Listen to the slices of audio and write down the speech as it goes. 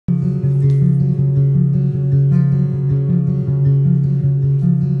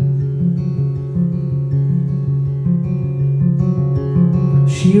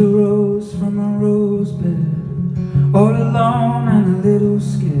alone and a little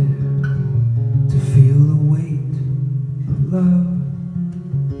scared to feel the weight of love.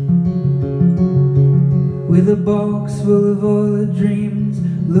 With a box full of all the dreams,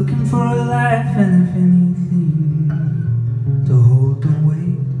 looking for a life and if anything to hold the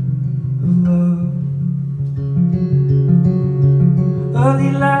weight of love.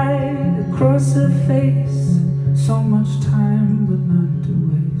 Early light across her face, so much time but none to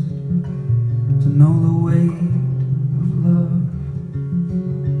waste, to know the weight of love.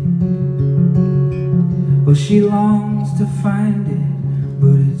 Well, she longs to find it,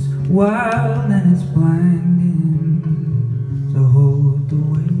 but it's wild and it's blinding, to hold the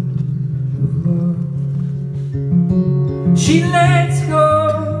weight of love. She lets go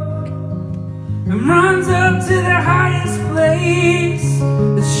and runs up to the highest place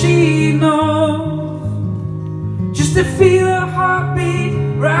that she knows, just to feel her heartbeat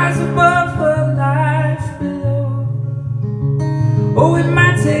rise above her life below. Oh, it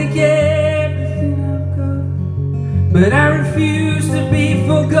might take everything I've got, but I refuse to be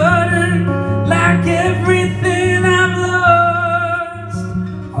forgotten like everything I've lost.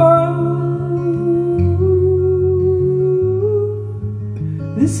 Oh,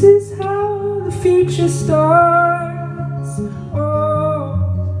 this is how the future starts. Oh,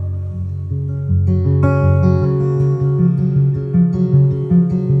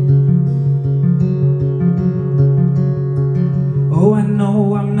 oh, I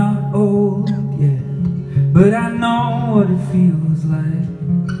know I'm not old yet, but I know what it feels like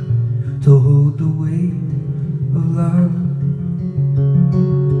to hold the weight of love.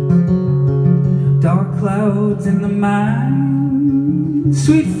 Dark clouds in the mind,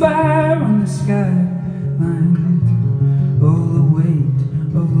 sweet fire on the skyline, oh, the weight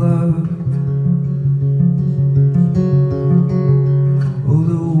of love. Oh,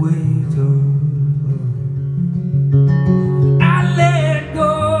 the weight of love. I let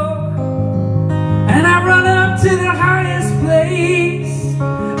go and I run up to the highest place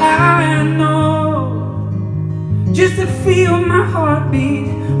I know, just to feel my heartbeat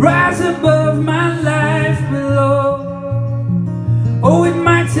rise above my life below. Oh, it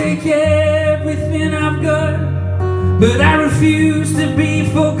might take everything I've got, but I refuse to be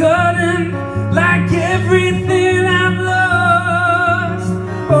forgotten like everything I've lost.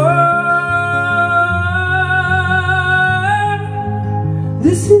 Oh,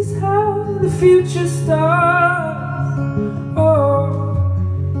 this is how the future starts. Oh,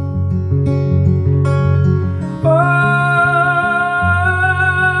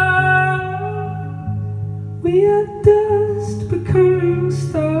 we are dust becoming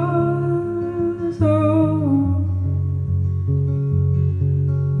stars. Oh,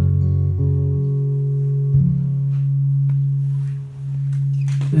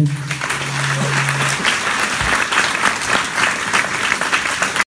 thanks.